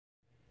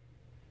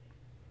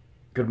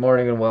Good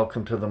morning and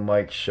welcome to the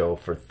Mike Show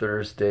for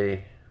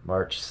Thursday,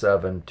 March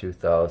 7,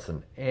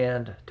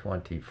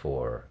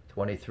 2024.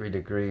 23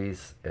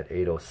 degrees at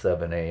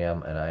 8:07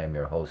 a.m. and I am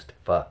your host,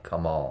 Fa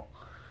Kamal.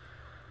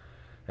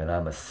 And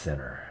I'm a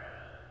sinner.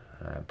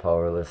 I am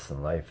powerless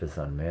and life is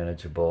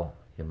unmanageable.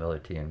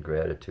 Humility and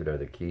gratitude are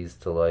the keys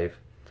to life.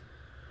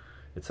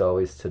 It's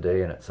always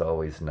today and it's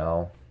always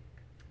now.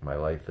 My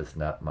life is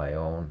not my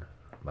own.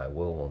 My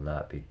will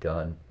not be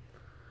done.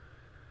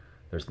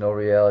 There's no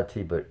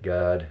reality but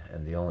God,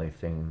 and the only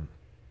thing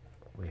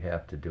we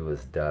have to do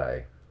is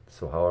die.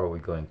 So how are we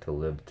going to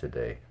live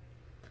today?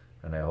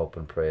 And I hope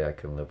and pray I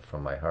can live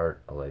from my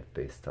heart, a life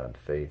based on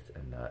faith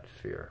and not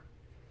fear.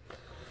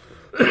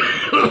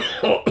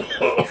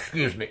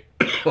 Excuse me.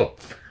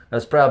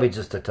 That's probably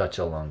just a touch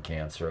of lung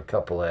cancer. A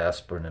couple of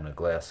aspirin and a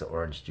glass of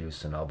orange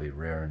juice and I'll be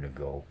raring to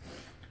go.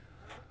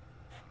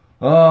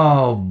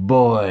 Oh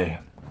boy.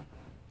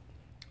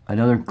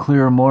 Another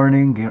clear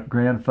morning.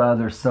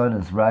 Grandfather's sun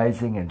is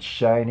rising and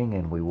shining,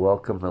 and we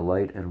welcome the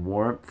light and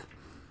warmth.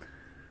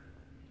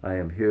 I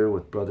am here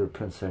with Brother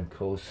Prince and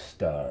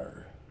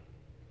co-star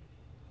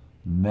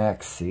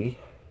Maxie,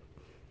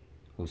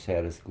 who's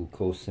had his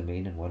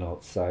glucosamine and went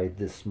outside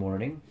this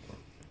morning.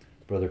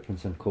 Brother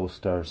Prince and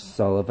co-star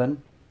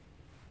Sullivan,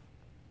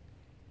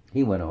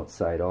 he went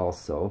outside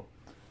also.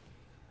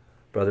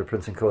 Brother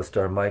Prince and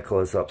co-star Michael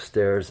is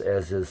upstairs,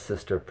 as is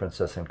Sister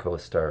Princess and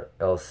co-star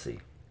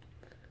Elsie.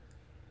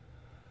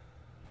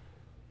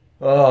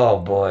 Oh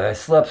boy, I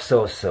slept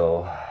so.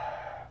 Still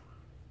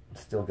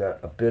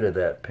got a bit of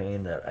that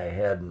pain that I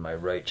had in my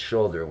right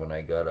shoulder when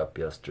I got up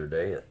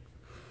yesterday.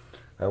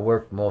 I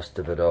worked most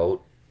of it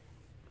out,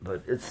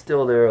 but it's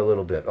still there a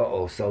little bit.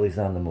 Uh-oh, Sully's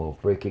on the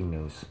move. Breaking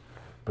news.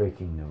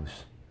 Breaking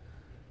news.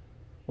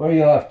 Where are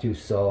you off to,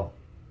 Sul?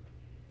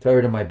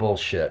 Tired of my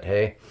bullshit,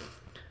 hey?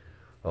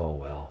 Oh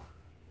well.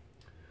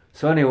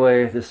 So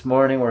anyway, this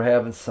morning we're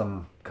having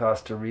some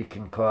Costa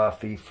Rican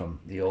coffee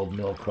from the Old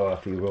Mill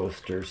Coffee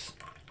Roasters.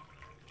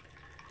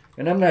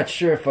 And I'm not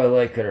sure if I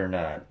like it or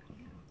not.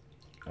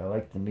 I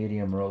like the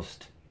medium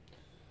roast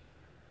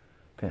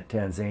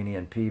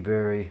Tanzanian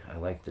peaberry. I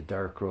like the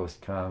dark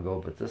roast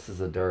Congo, but this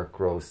is a dark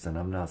roast and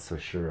I'm not so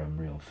sure I'm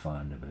real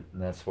fond of it. And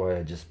that's why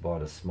I just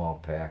bought a small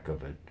pack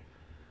of it.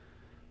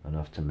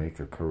 Enough to make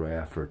a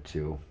carafe or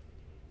two.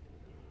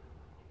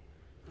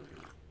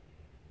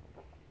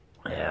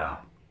 Yeah,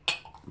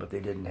 but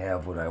they didn't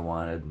have what I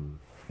wanted, and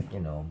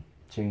you know,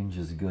 change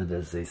is good,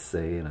 as they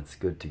say, and it's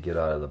good to get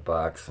out of the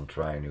box and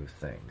try new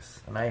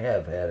things. And I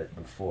have had it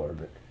before,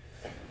 but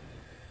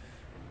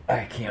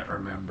I can't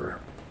remember.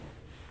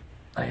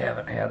 I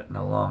haven't had it in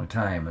a long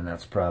time, and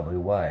that's probably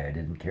why I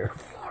didn't care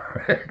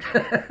for it.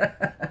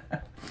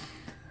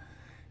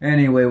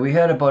 Anyway, we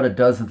had about a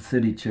dozen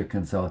city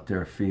chickens out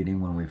there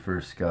feeding when we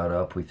first got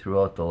up. We threw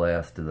out the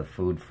last of the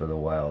food for the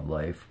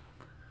wildlife.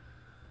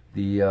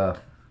 The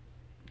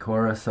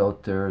chorus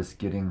out there is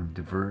getting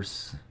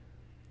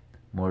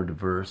more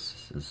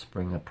diverse as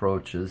spring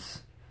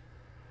approaches.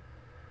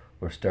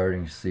 We're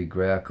starting to see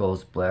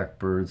grackles,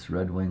 blackbirds,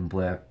 red-winged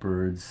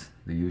blackbirds,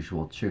 the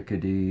usual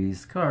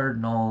chickadees,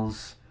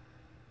 cardinals,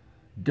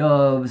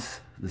 doves,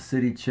 the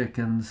city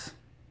chickens,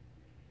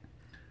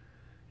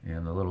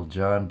 and the little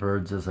John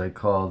birds, as I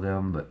call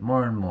them, but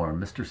more and more.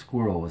 Mr.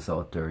 Squirrel was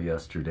out there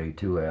yesterday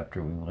too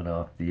after we went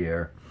off the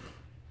air.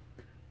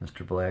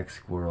 Mr. Black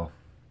Squirrel.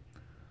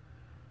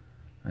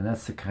 And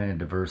that's the kind of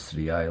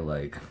diversity I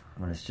like.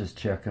 When it's just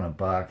checking a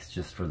box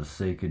just for the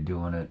sake of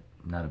doing it,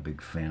 I'm not a big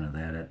fan of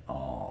that at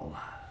all.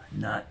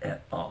 Not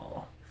at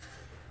all.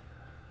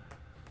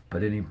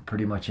 But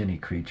pretty much any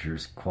creature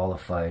is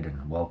qualified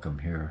and welcome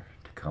here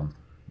to come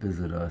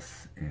visit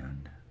us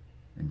and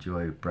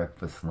enjoy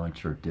breakfast,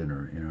 lunch, or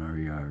dinner in our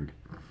yard.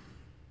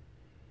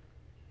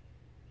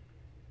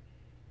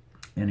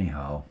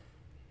 Anyhow,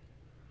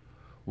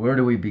 where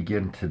do we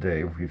begin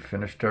today? We've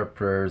finished our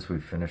prayers,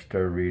 we've finished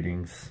our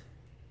readings.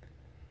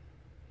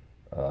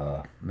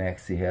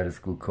 Maxie had his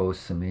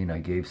glucosamine. I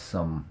gave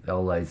some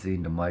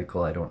L-lysine to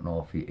Michael. I don't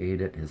know if he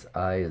ate it. His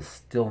eye is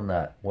still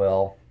not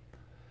well.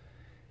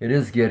 It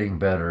is getting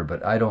better,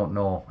 but I don't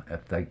know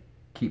if I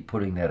keep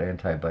putting that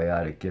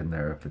antibiotic in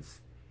there,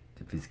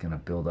 if he's going to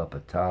build up a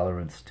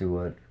tolerance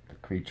to it. The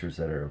creatures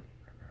that are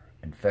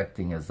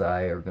infecting his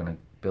eye are going to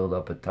build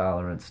up a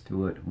tolerance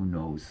to it. Who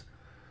knows?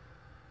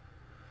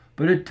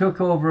 But it took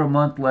over a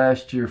month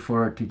last year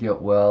for it to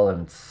get well,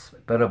 and it's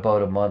been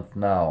about a month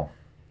now.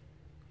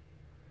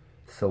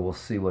 So we'll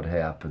see what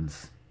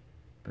happens.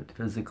 But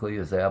physically,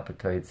 his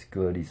appetite's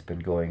good. He's been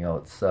going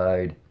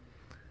outside.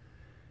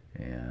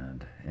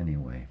 And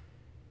anyway,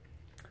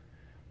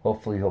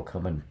 hopefully he'll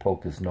come and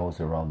poke his nose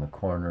around the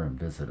corner and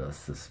visit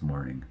us this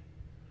morning.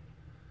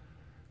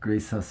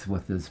 Grace us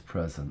with his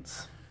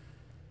presence.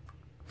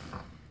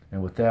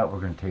 And with that, we're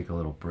going to take a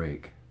little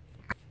break.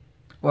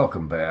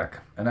 Welcome back.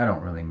 And I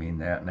don't really mean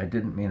that. And I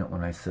didn't mean it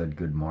when I said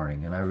good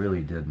morning. And I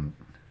really didn't.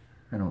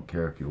 I don't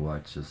care if you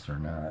watch this or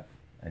not.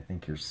 I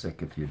think you're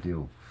sick if you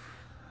do.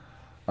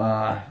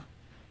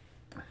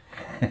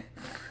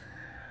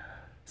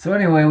 So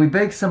anyway, we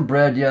baked some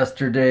bread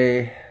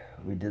yesterday.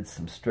 we did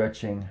some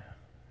stretching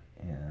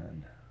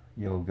and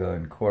yoga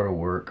and core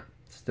work.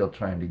 Still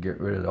trying to get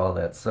rid of all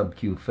that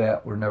sub-Q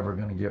fat we're never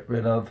going to get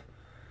rid of.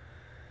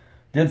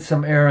 Did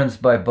some errands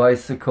by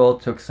bicycle,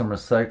 took some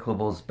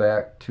recyclables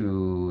back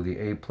to the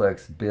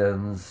Aplex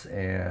bins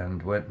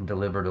and went and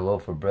delivered a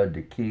loaf of bread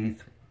to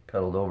Keith.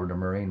 Pedaled over to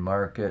Marine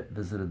Market,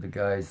 visited the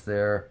guys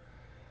there,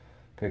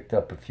 picked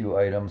up a few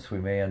items. We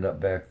may end up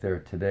back there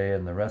today,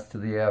 and the rest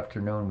of the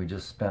afternoon we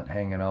just spent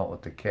hanging out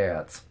with the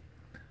cats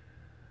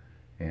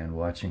and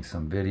watching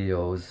some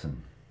videos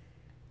and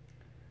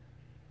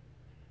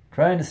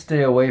trying to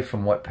stay away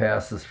from what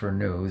passes for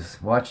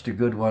news. Watched a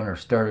good one, or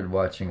started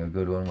watching a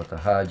good one, with the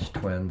Hodge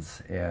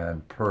twins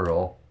and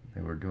Pearl.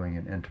 They were doing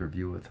an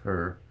interview with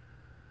her,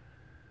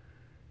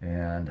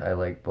 and I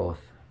like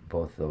both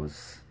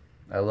those.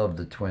 I love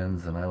the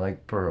twins, and I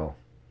like Pearl.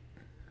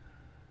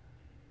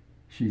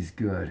 She's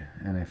good.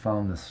 And I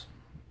found this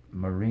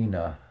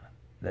Marina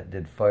that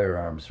did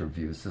firearms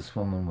reviews. This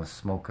woman was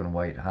smoking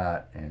white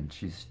hot, and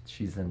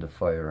she's into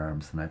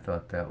firearms, and I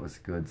thought that was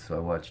good, so I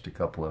watched a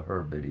couple of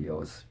her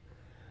videos.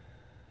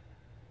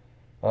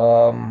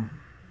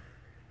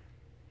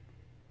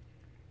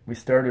 We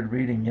started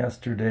reading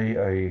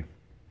yesterday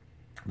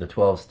the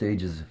 12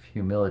 Stages of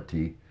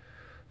Humility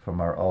from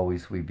our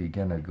Always We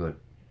Begin Again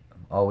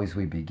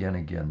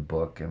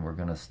book, and we're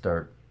going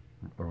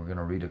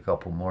to read a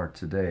couple more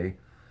today.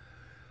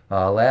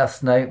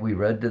 Last night we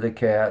read to the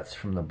cats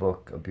from the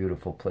book A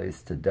Beautiful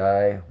Place to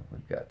Die.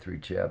 We've got 3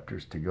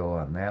 chapters to go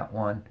on that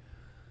one.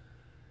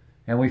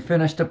 And we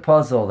finished a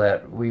puzzle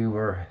that we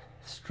were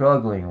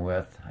struggling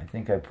with. I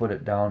think I put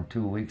it down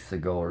 2 weeks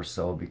ago or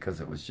so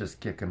because it was just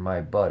kicking my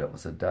butt. It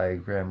was a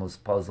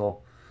diagramless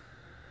puzzle,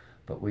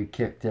 but we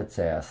kicked its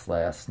ass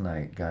last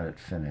night, got it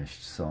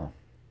finished, so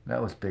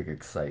that was big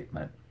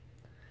excitement.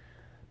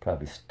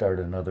 Probably start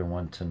another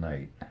one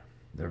tonight.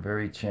 They're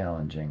very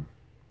challenging,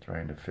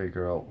 trying to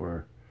figure out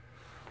where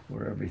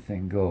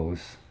everything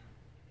goes.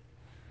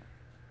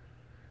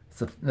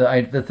 So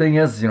the thing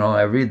is,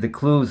 I read the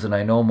clues and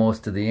I know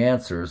most of the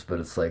answers, but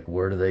it's like,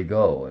 where do they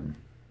go? And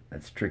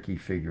it's tricky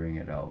figuring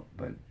it out,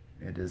 but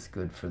it is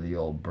good for the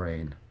old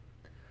brain.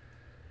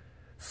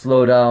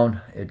 Slow down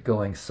it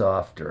going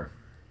softer,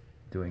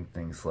 doing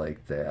things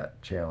like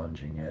that,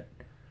 challenging it.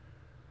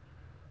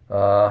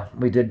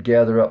 We did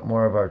gather up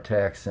more of our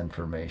tax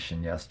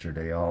information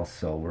yesterday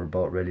also. We're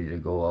about ready to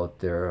go out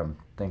there. I'm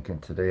thinking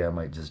today I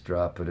might just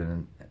drop it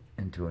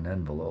into an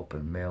envelope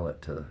and mail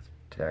it to the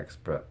tax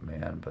prep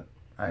man, but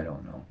I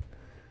don't know.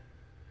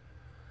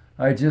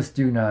 I just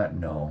do not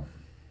know.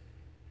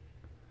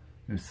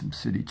 There's some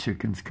city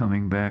chickens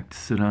coming back to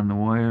sit on the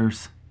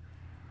wires.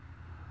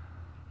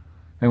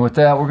 And with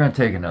that, we're going to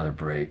take another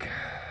break.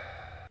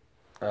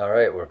 All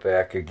right, we're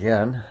back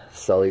again.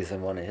 Sully's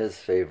in one of his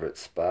favorite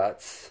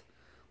spots.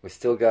 We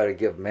still got to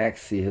give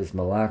Maxie his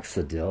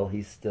Minoxidil.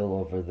 He's still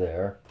over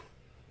there.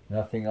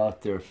 Nothing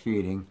out there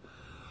feeding.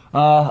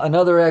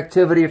 Another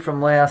activity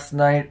from last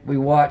night. We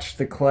watched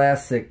the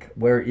classic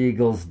Where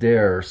Eagles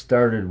Dare.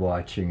 Started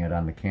watching it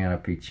on the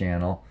Canopy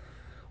channel.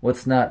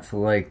 What's not to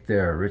like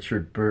there?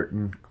 Richard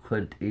Burton,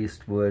 Clint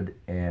Eastwood,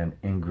 and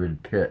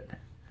Ingrid Pitt.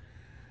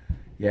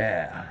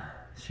 Yeah,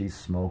 she's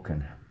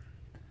smoking.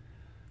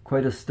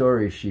 Quite a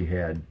story she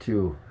had,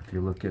 too, if you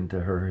look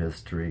into her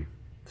history.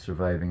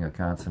 Surviving a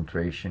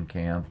concentration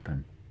camp,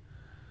 and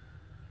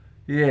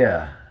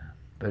yeah,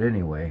 but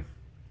anyway.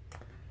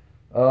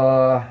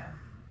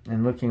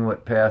 And looking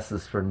what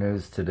passes for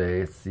news today,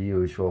 it's the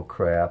usual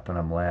crap, and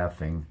I'm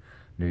laughing.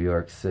 New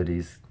York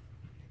City's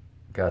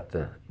got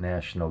the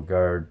National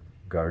Guard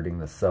guarding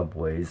the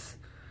subways.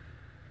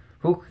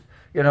 And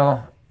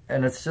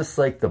it's just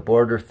like the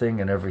border thing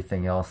and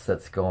everything else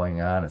that's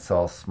going on. It's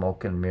all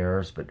smoke and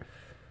mirrors, but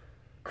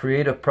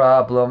create a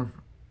problem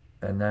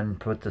and then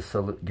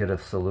get a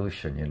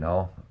solution,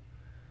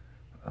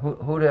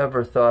 Who'd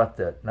ever thought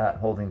that not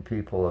holding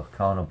people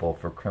accountable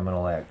for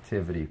criminal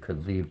activity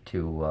could lead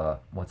to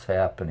what's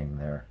happening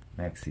there?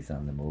 Maxie's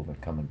on the move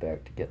and coming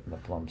back to get in the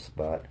plum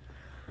spot.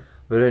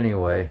 But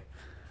anyway,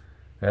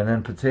 and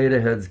then Potato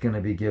Head's going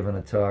to be giving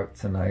a talk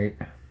tonight.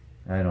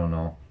 I don't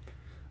know.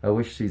 I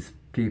wish these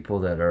people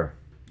that are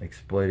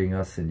exploiting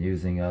us and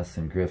using us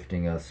and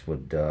grifting us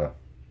would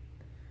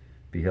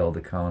be held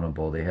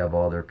accountable. They have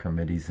all their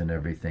committees and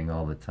everything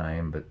all the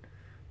time, but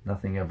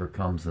nothing ever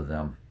comes of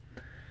them.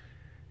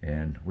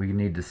 And we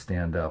need to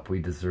stand up. We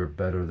deserve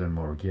better than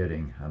we're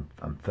getting.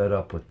 I'm fed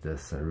up with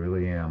this. I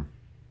really am.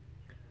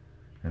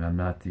 And I'm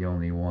not the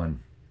only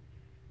one.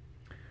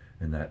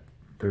 And that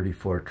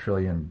 34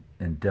 trillion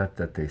in debt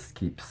that they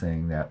keep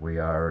saying that we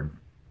are, and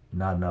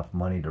not enough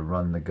money to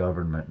run the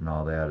government and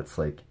all that. It's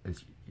like,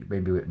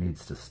 maybe it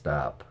needs to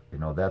stop.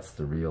 That's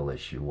the real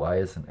issue. Why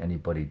isn't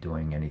anybody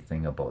doing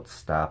anything about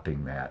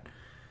stopping that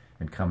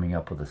and coming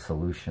up with a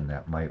solution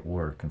that might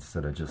work,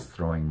 instead of just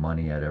throwing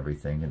money at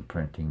everything and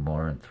printing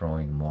more and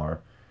throwing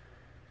more?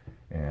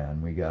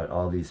 And we got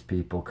all these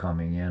people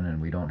coming in,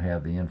 and we don't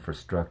have the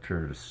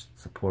infrastructure to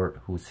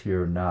support who's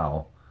here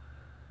now.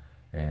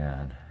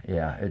 And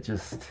yeah,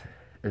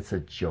 it's a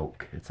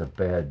joke. It's a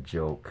bad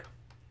joke.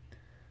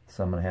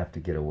 So I'm going to have to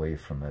get away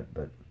from it.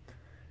 But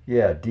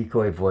yeah,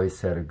 Decoy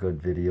Voice had a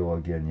good video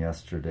again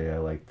yesterday. I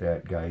like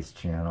that guy's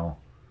channel.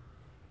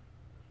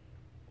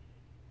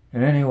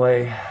 And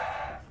anyway,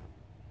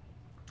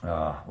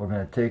 we're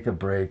going to take a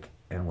break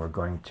and we're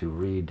going to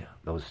read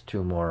those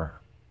 2 more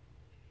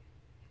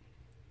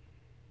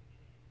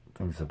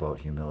things about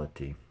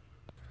humility.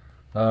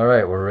 All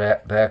right, we're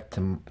back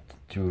to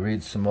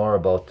read some more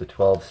about the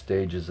 12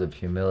 stages of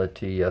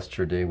humility.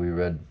 Yesterday we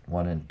read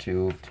 1 and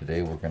 2.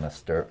 Today we're going to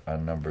start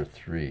on number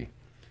 3.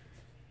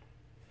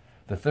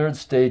 The 3rd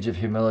stage of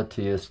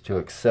humility is to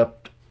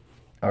accept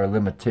our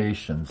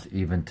limitations,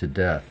 even to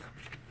death.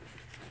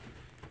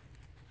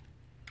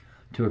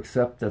 To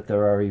accept that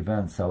there are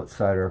events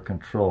outside our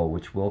control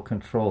which will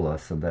control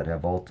us and that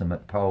have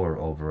ultimate power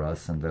over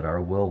us, and that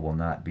our will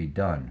not be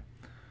done.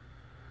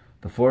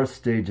 The 4th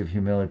stage of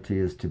humility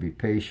is to be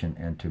patient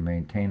and to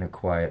maintain a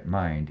quiet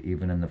mind,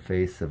 even in the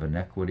face of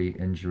inequity,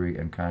 injury,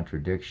 and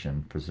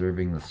contradiction,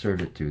 preserving the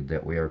certitude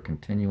that we are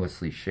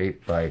continuously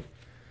shaped by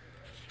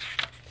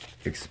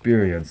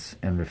experience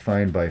and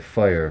refined by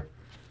fire,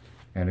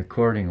 and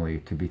accordingly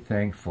to be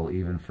thankful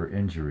even for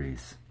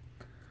injuries.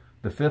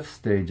 The 5th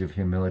stage of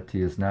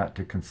humility is not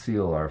to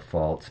conceal our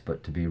faults,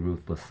 but to be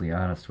ruthlessly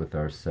honest with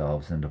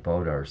ourselves and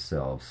about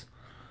ourselves.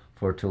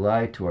 For to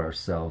lie to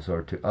ourselves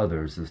or to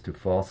others is to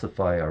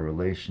falsify our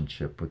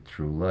relationship with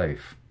true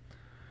life.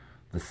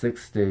 The 6th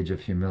stage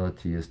of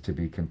humility is to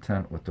be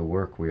content with the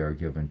work we are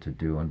given to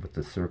do and with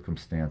the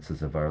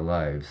circumstances of our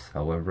lives,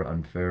 however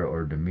unfair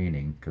or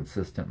demeaning,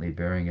 consistently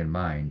bearing in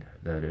mind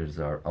that it is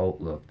our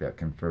outlook that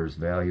confers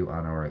value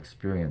on our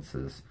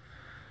experiences,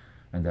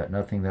 and that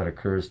nothing that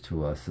occurs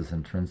to us is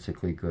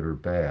intrinsically good or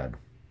bad.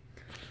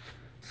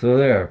 So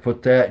there,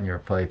 put that in your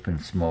pipe and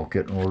smoke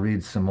it, and we'll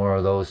read some more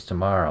of those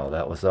tomorrow.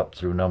 That was up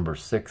through number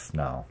 6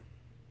 now.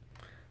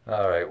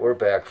 All right, we're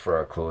back for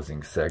our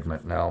closing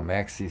segment now.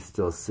 Maxie's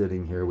still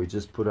sitting here. We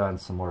just put on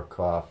some more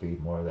coffee,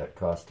 more of that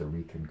Costa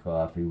Rican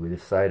coffee. We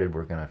decided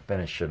we're going to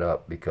finish it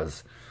up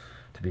because,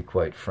 to be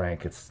quite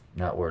frank, it's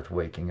not worth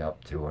waking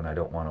up to, and I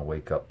don't want to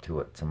wake up to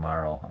it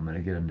tomorrow. I'm going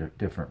to get a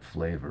different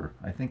flavor.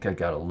 I think I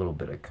got a little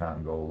bit of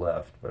Congo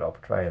left, but I'll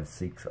try and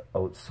seek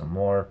out some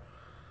more.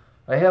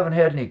 I haven't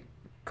had any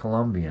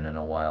Colombian in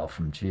a while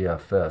from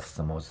GFS,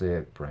 the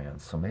Mosaic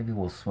brand, so maybe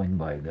we'll swing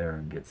by there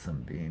and get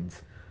some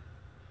beans.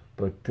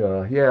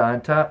 But yeah,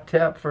 on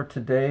tap for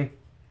today,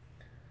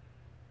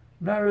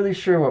 I'm not really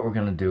sure what we're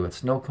going to do.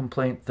 It's No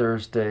Complaint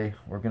Thursday.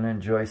 We're going to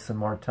enjoy some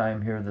more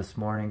time here this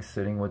morning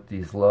sitting with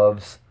these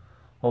loves.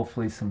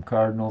 Hopefully some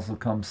cardinals will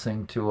come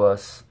sing to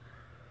us.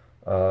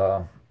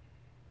 I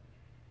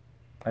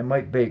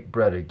might bake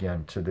bread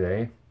again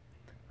today.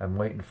 I'm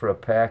waiting for a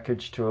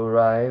package to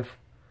arrive.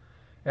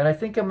 And I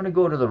think I'm going to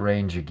go to the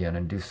range again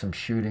and do some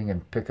shooting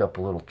and pick up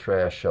a little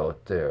trash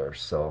out there.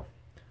 So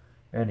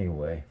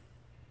anyway.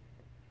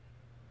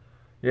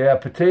 Yeah,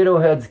 Potato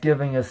Head's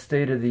giving a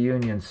State of the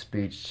Union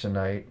speech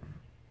tonight.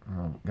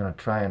 I'm going to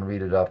try and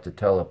read it off the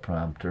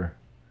teleprompter.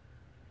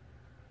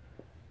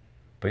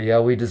 But yeah,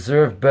 we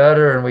deserve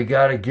better, and we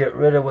got to get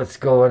rid of what's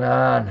going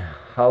on.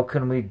 How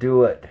can we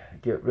do it?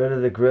 Get rid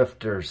of the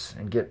grifters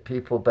and get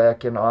people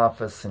back in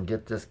office and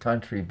get this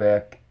country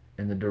back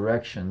in the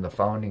direction the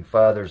Founding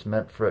Fathers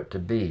meant for it to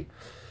be.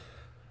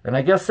 And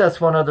I guess that's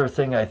one other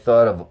thing I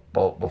thought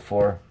about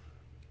before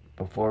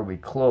we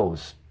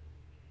close.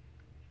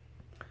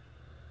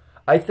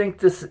 I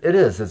think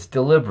it's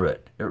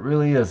deliberate. It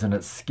really is, and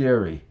it's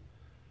scary.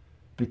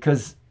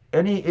 Because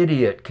any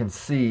idiot can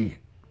see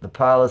the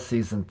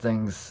policies and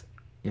things,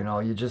 you know,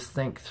 you just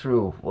think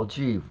through, well,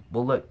 gee,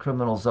 we'll let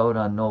criminals out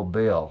on no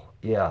bail.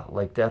 Yeah,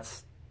 like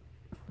that's,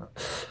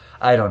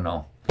 I don't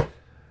know.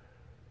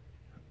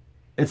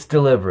 It's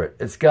deliberate.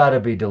 It's got to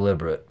be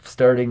deliberate.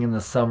 Starting in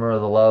the summer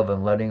of the love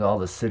and letting all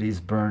the cities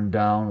burn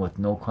down with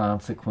no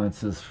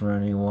consequences for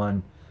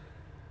anyone.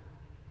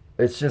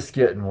 It's just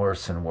getting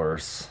worse and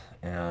worse.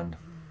 And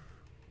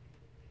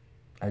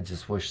I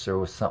just wish there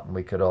was something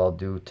we could all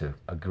do to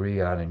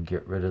agree on and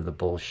get rid of the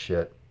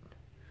bullshit.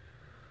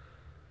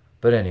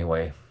 But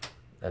anyway,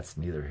 that's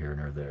neither here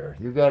nor there.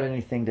 You got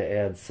anything to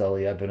add,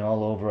 Sully? I've been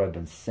all over. I've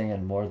been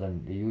saying more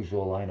than the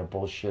usual line of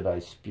bullshit I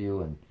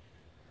spew, and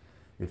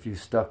if you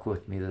stuck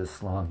with me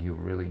this long, you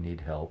really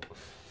need help.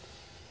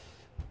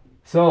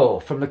 So,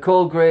 from the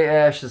cold gray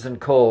ashes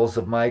and coals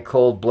of my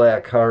cold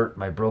black heart,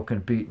 my broken,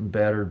 beaten,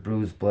 battered,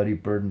 bruised, bloody,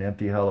 burdened,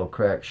 empty, hollow,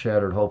 cracked,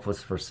 shattered,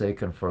 hopeless,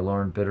 forsaken,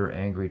 forlorn, bitter,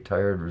 angry,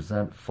 tired,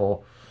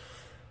 resentful,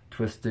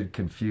 twisted,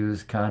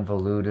 confused,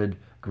 convoluted,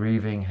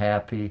 grieving,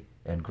 happy,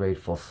 and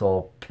grateful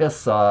soul,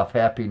 piss off.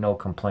 Happy No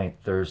Complaint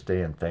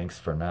Thursday, and thanks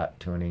for not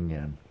tuning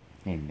in.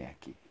 Hey,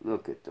 Mackie,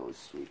 look at those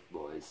sweet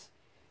boys.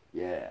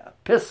 Yeah,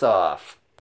 piss off.